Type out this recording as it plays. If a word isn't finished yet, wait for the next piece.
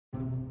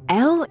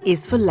L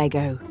is for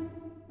Lego.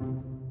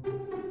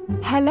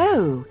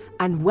 Hello,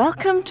 and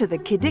welcome to the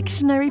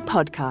Kidictionary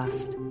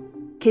podcast.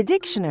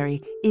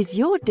 Kidictionary is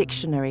your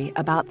dictionary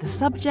about the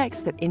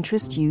subjects that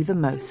interest you the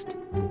most.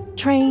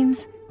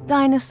 Trains,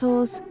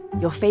 dinosaurs,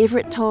 your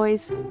favorite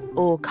toys,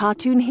 or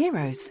cartoon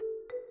heroes.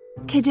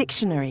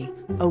 Kidictionary,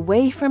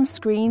 away from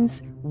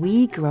screens,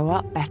 we grow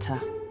up better.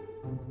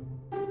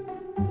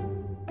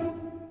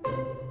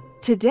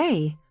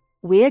 Today,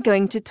 we're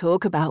going to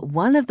talk about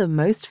one of the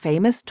most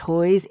famous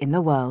toys in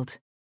the world.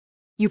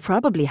 You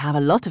probably have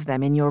a lot of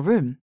them in your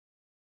room.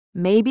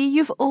 Maybe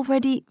you've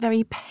already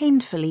very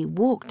painfully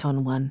walked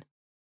on one.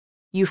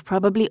 You've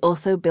probably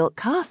also built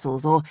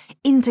castles or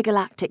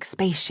intergalactic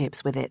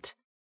spaceships with it.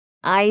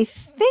 I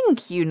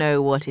think you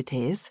know what it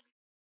is.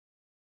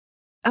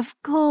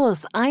 Of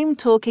course, I'm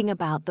talking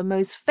about the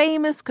most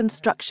famous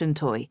construction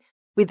toy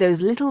with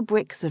those little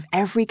bricks of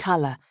every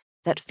colour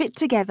that fit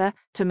together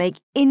to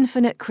make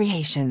infinite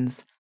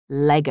creations,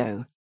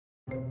 Lego.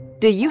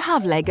 Do you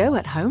have Lego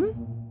at home?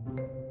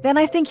 Then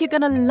I think you're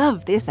going to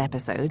love this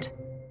episode.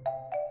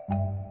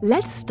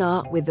 Let's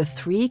start with the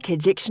 3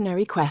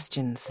 Kidictionary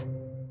questions.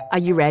 Are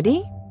you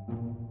ready?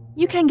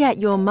 You can get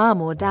your mum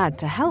or dad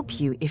to help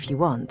you if you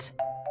want.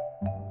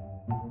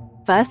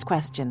 First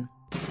question.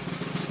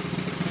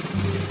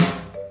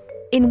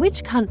 In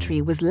which country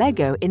was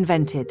Lego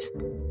invented?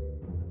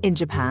 In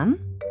Japan?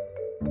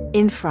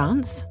 In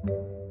France?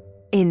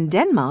 In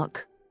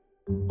Denmark?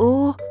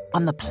 Or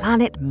on the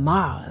planet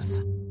Mars?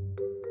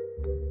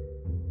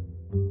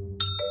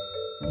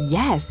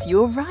 Yes,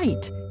 you're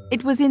right.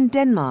 It was in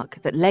Denmark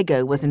that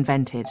Lego was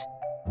invented.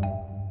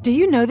 Do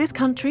you know this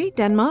country,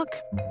 Denmark?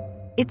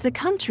 It's a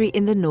country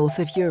in the north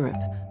of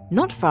Europe,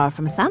 not far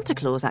from Santa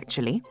Claus,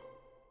 actually.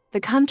 The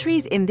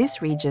countries in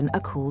this region are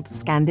called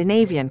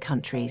Scandinavian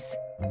countries.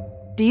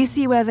 Do you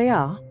see where they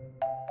are?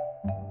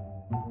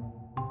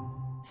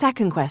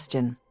 Second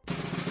question.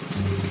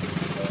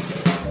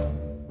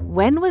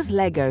 When was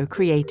Lego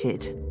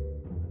created?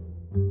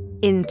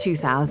 In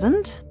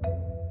 2000?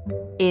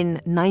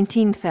 In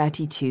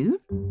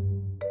 1932?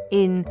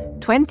 In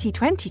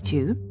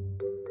 2022?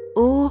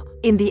 Or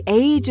in the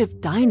age of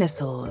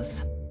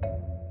dinosaurs?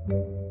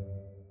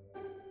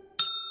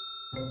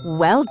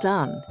 Well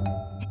done!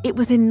 It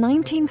was in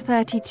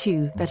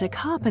 1932 that a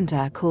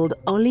carpenter called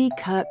Ole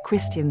Kirk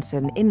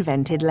Christiansen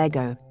invented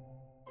Lego.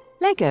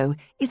 Lego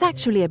is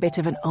actually a bit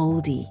of an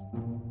oldie.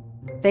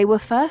 They were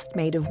first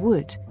made of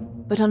wood,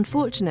 but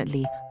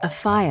unfortunately, a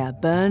fire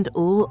burned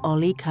all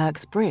Ole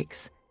Kirk's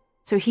bricks.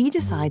 So he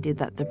decided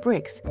that the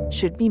bricks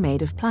should be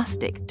made of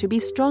plastic to be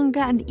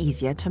stronger and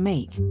easier to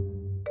make.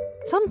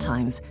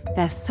 Sometimes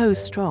they're so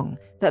strong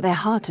that they're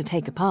hard to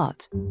take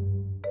apart.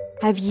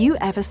 Have you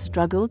ever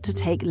struggled to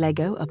take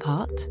Lego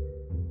apart?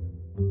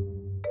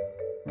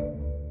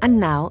 And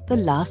now the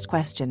last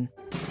question.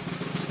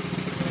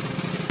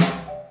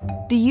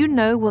 Do you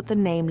know what the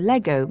name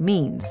Lego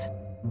means?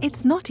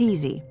 It's not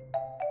easy.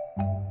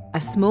 A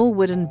small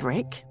wooden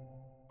brick?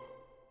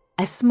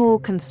 A small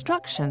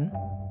construction?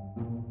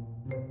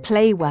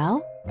 Play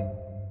well?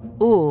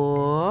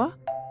 Or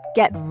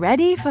get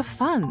ready for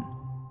fun?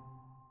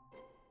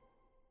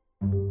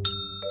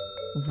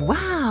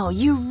 Wow,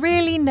 you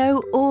really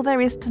know all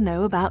there is to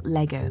know about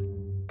Lego.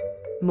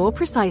 More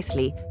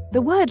precisely,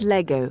 the word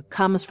Lego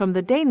comes from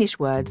the Danish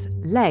words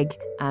leg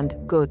and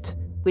gut,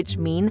 which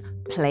mean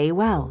play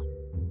well.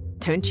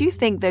 Don't you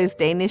think those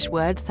Danish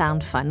words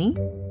sound funny?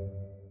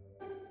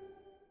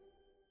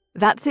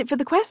 That's it for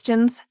the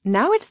questions.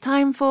 Now it's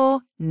time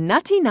for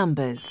Nutty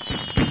Numbers.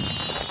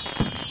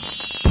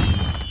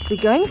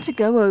 We're going to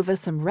go over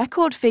some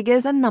record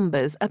figures and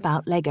numbers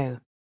about Lego.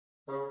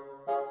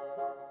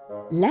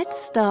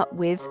 Let's start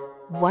with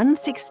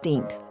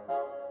 1/16.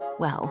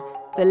 Well,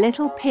 the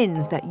little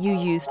pins that you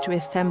use to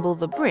assemble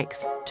the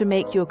bricks to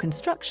make your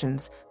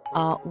constructions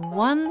are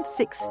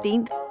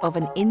 1/16 of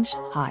an inch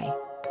high.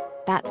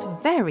 That's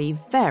very,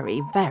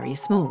 very, very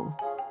small.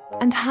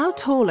 And how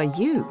tall are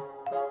you?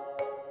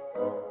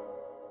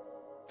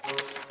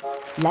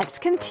 Let's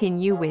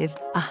continue with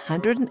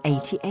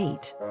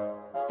 188.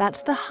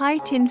 That's the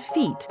height in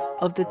feet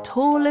of the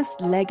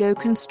tallest Lego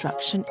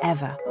construction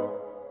ever.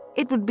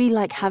 It would be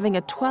like having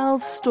a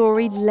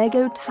 12-storied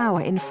Lego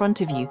tower in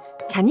front of you.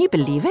 Can you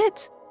believe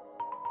it?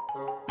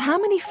 How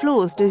many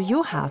floors does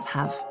your house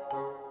have?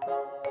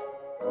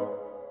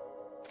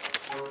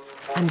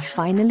 And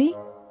finally,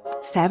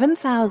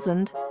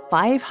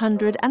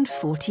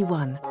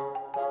 7,541.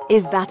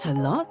 Is that a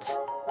lot?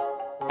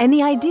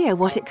 Any idea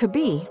what it could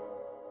be?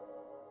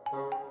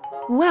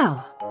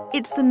 Well,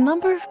 it's the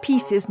number of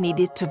pieces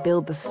needed to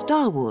build the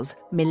Star Wars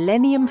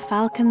Millennium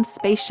Falcon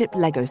spaceship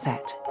Lego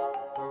set.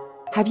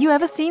 Have you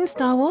ever seen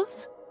Star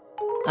Wars?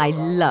 I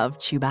love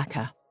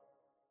Chewbacca.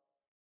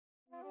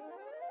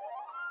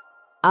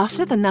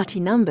 After the nutty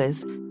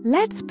numbers,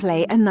 let's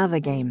play another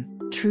game,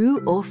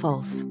 True or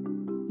False.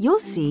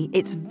 You'll see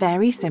it's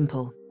very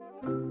simple.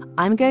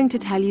 I'm going to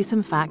tell you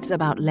some facts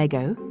about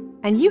Lego,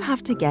 and you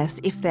have to guess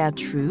if they're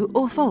true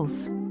or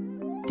false.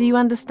 Do you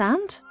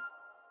understand?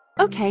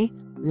 Okay,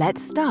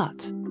 let's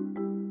start.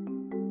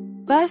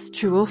 First,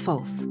 true or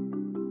false?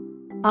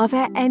 Are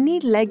there any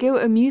Lego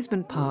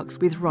amusement parks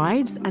with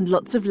rides and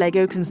lots of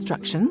Lego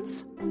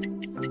constructions?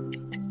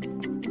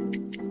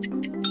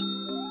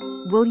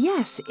 Well,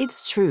 yes,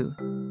 it's true.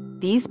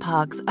 These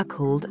parks are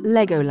called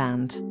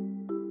Legoland.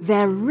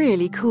 They're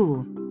really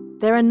cool.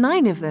 There are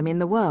 9 of them in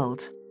the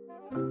world.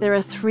 There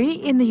are 3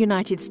 in the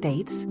United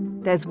States,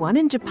 there's 1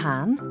 in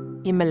Japan,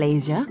 in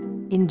Malaysia,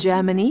 in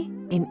Germany,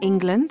 in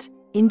England,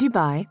 in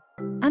Dubai,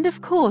 and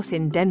of course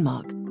in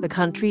Denmark, the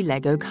country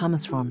Lego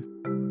comes from.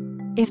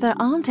 If there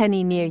aren't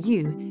any near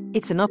you,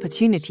 it's an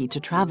opportunity to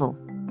travel.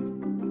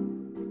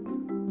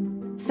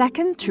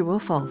 Second, true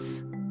or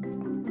false?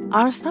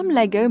 Are some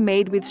Lego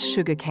made with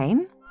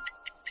sugarcane?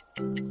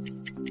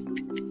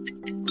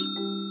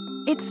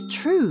 It's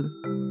true.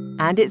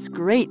 And it's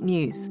great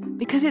news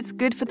because it's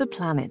good for the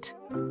planet.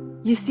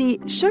 You see,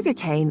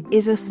 sugarcane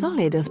is as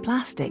solid as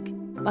plastic,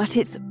 but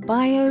it's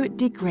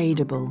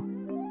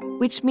biodegradable,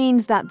 which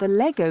means that the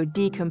Lego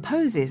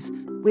decomposes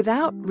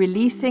without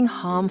releasing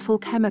harmful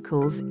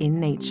chemicals in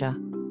nature.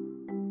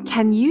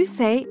 Can you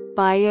say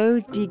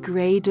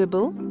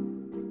biodegradable?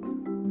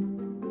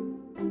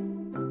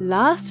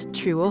 Last,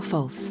 true or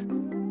false?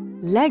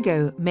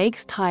 Lego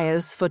makes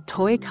tires for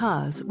toy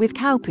cars with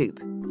cow poop.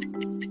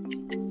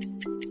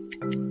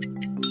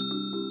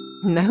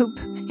 Nope,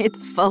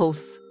 it's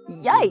false.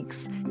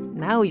 Yikes!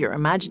 Now you're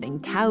imagining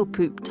cow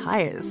poop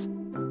tires.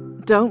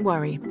 Don't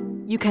worry,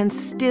 you can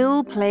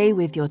still play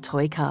with your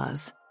toy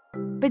cars.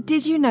 But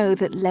did you know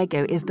that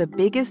Lego is the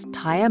biggest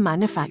tire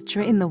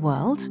manufacturer in the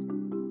world?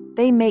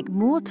 They make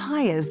more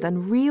tires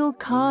than real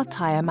car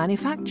tire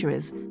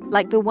manufacturers,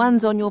 like the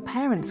ones on your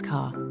parents'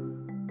 car.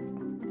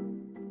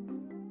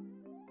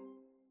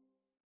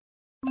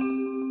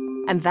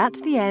 And that's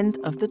the end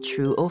of the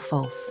true or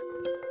false.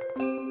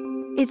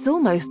 It's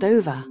almost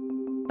over,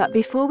 but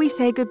before we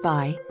say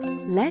goodbye,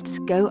 let's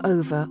go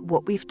over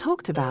what we've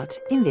talked about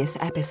in this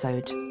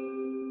episode.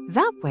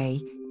 That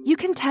way, you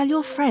can tell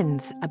your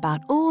friends about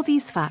all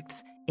these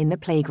facts in the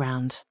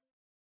playground.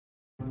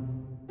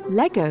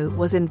 Lego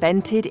was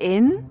invented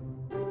in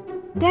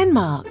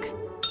Denmark.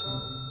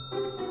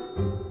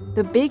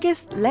 The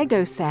biggest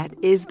Lego set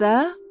is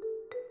the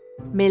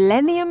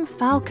Millennium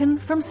Falcon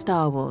from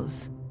Star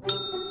Wars.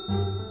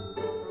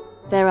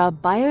 There are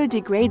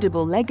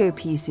biodegradable Lego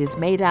pieces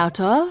made out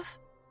of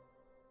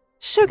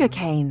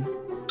sugarcane.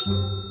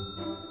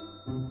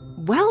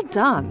 Well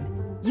done!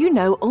 You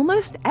know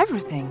almost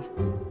everything.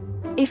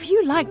 If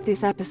you liked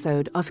this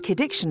episode of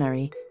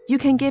Kiddictionary, you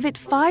can give it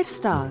 5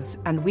 stars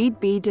and we'd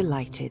be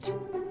delighted.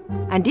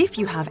 And if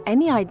you have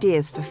any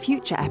ideas for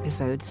future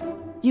episodes,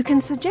 you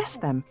can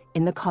suggest them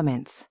in the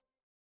comments.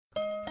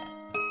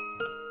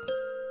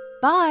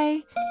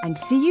 Bye, and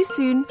see you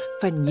soon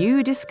for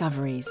new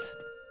discoveries.